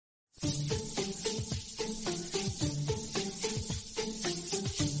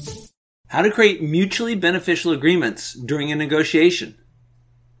How to create mutually beneficial agreements during a negotiation.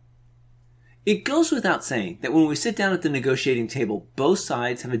 It goes without saying that when we sit down at the negotiating table, both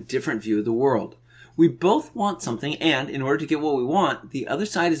sides have a different view of the world. We both want something, and in order to get what we want, the other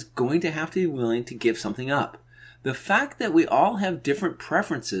side is going to have to be willing to give something up. The fact that we all have different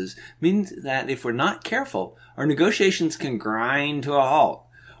preferences means that if we're not careful, our negotiations can grind to a halt.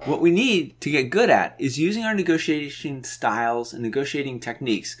 What we need to get good at is using our negotiation styles and negotiating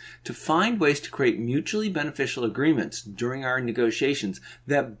techniques to find ways to create mutually beneficial agreements during our negotiations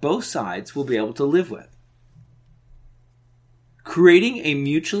that both sides will be able to live with. Creating a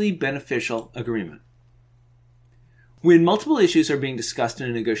mutually beneficial agreement. When multiple issues are being discussed in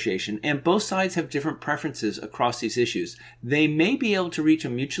a negotiation and both sides have different preferences across these issues, they may be able to reach a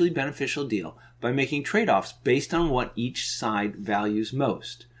mutually beneficial deal by making trade-offs based on what each side values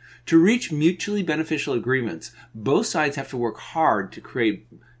most. To reach mutually beneficial agreements, both sides have to work hard to create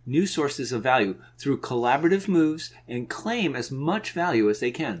new sources of value through collaborative moves and claim as much value as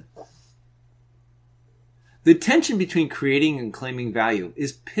they can. The tension between creating and claiming value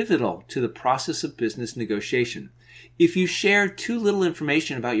is pivotal to the process of business negotiation. If you share too little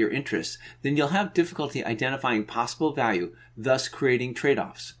information about your interests, then you'll have difficulty identifying possible value, thus creating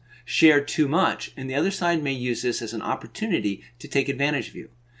trade-offs. Share too much, and the other side may use this as an opportunity to take advantage of you.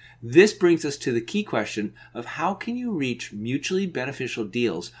 This brings us to the key question of how can you reach mutually beneficial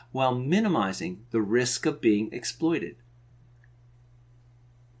deals while minimizing the risk of being exploited?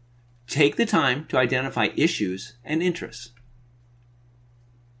 Take the time to identify issues and interests.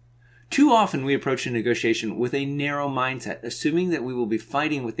 Too often we approach a negotiation with a narrow mindset, assuming that we will be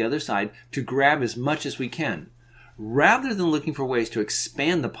fighting with the other side to grab as much as we can. Rather than looking for ways to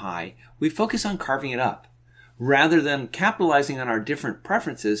expand the pie, we focus on carving it up. Rather than capitalizing on our different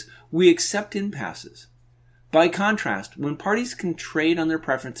preferences, we accept impasses. By contrast, when parties can trade on their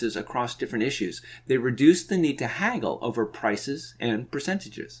preferences across different issues, they reduce the need to haggle over prices and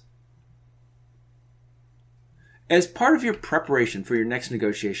percentages. As part of your preparation for your next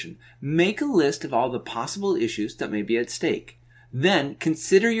negotiation, make a list of all the possible issues that may be at stake. Then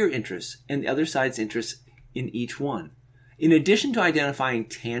consider your interests and the other side's interests in each one. In addition to identifying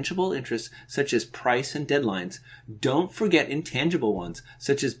tangible interests such as price and deadlines, don't forget intangible ones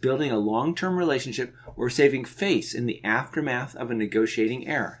such as building a long-term relationship or saving face in the aftermath of a negotiating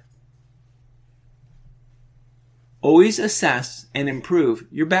error. Always assess and improve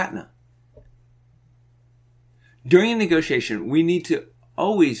your BATNA. During a negotiation, we need to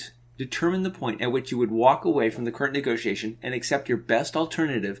always determine the point at which you would walk away from the current negotiation and accept your best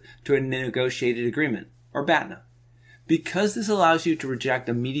alternative to a negotiated agreement, or BATNA. Because this allows you to reject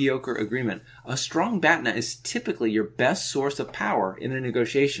a mediocre agreement, a strong BATNA is typically your best source of power in a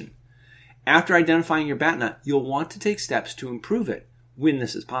negotiation. After identifying your BATNA, you'll want to take steps to improve it when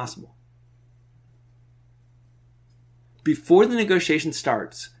this is possible. Before the negotiation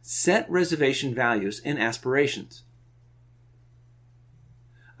starts, set reservation values and aspirations.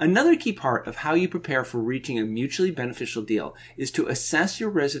 Another key part of how you prepare for reaching a mutually beneficial deal is to assess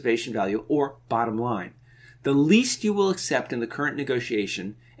your reservation value or bottom line. The least you will accept in the current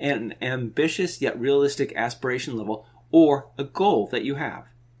negotiation, an ambitious yet realistic aspiration level, or a goal that you have.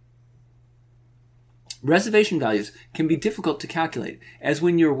 Reservation values can be difficult to calculate, as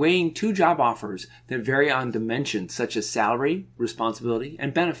when you're weighing two job offers that vary on dimensions such as salary, responsibility,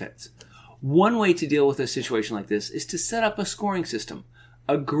 and benefits. One way to deal with a situation like this is to set up a scoring system,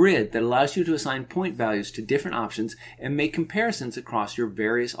 a grid that allows you to assign point values to different options and make comparisons across your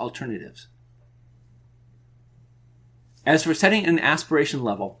various alternatives. As for setting an aspiration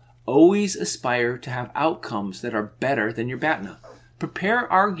level, always aspire to have outcomes that are better than your BATNA.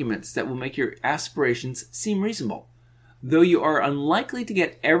 Prepare arguments that will make your aspirations seem reasonable. Though you are unlikely to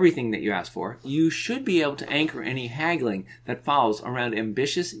get everything that you ask for, you should be able to anchor any haggling that follows around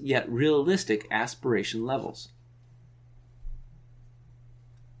ambitious yet realistic aspiration levels.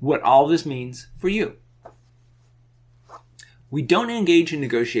 What all this means for you. We don't engage in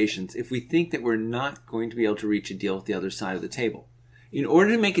negotiations if we think that we're not going to be able to reach a deal with the other side of the table. In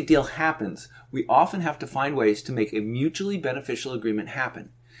order to make a deal happen, we often have to find ways to make a mutually beneficial agreement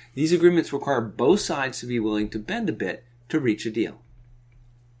happen. These agreements require both sides to be willing to bend a bit to reach a deal.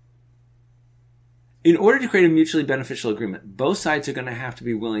 In order to create a mutually beneficial agreement, both sides are going to have to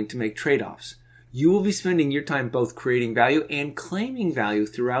be willing to make trade-offs. You will be spending your time both creating value and claiming value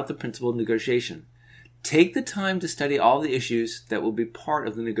throughout the principal negotiation. Take the time to study all the issues that will be part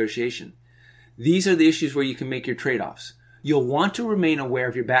of the negotiation. These are the issues where you can make your trade-offs. You'll want to remain aware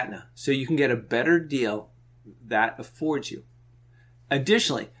of your BATNA so you can get a better deal that affords you.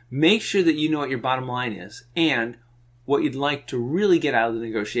 Additionally, Make sure that you know what your bottom line is and what you'd like to really get out of the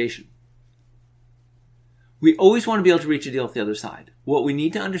negotiation. We always want to be able to reach a deal with the other side. What we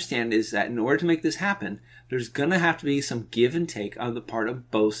need to understand is that in order to make this happen, there's going to have to be some give and take on the part of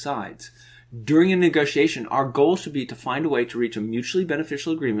both sides. During a negotiation, our goal should be to find a way to reach a mutually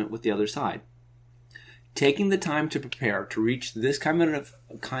beneficial agreement with the other side. Taking the time to prepare to reach this kind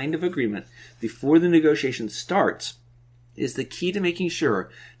of agreement before the negotiation starts is the key to making sure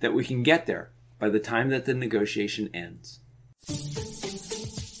that we can get there by the time that the negotiation ends.